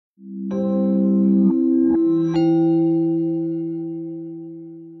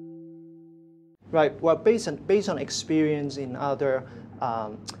Right. Well, based on experience in other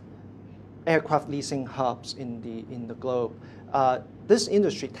aircraft leasing hubs in the globe, this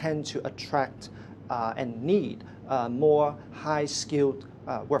industry tends to attract and need more high-skilled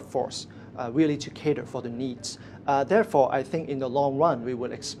workforce, really to cater for the needs. Therefore, I think in the long run, we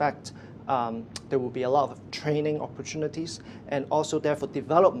would expect there will be a lot of training opportunities and also therefore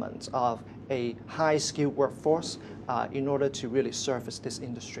development of a high-skilled workforce in order to really service this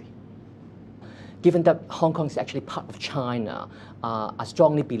industry. Given that Hong Kong is actually part of China, I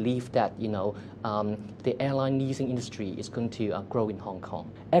strongly believe that the airline leasing industry is going to grow in Hong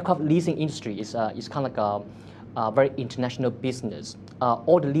Kong. Aircraft leasing industry is kind of like a very international business.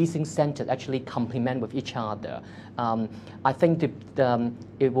 All the leasing centers actually complement with each other. I think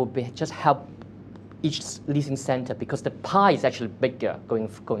it will just help each leasing center because the pie is actually bigger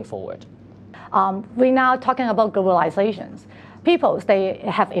going forward. We're now talking about globalizations. People, they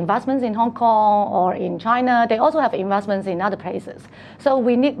have investments in Hong Kong or in China. They also have investments in other places. So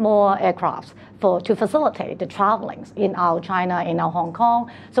we need more aircrafts to facilitate the traveling in our China, in our Hong Kong.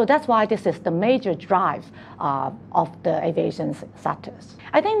 So that's why this is the major drive of the aviation sectors.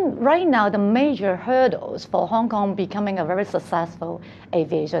 I think right now the major hurdles for Hong Kong becoming a very successful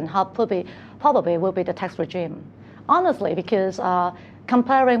aviation hub probably will be the tax regime. Honestly, because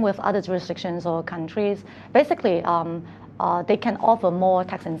comparing with other jurisdictions or countries, basically they can offer more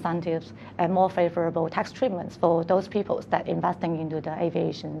tax incentives and more favorable tax treatments for those people that investing into the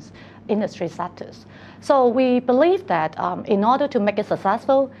aviation industry sectors. So we believe that in order to make it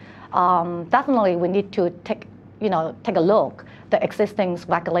successful, definitely we need to take a look at the existing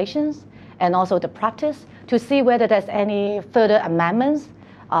regulations and also the practice to see whether there's any further amendments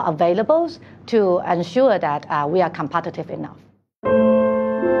available to ensure that we are competitive enough.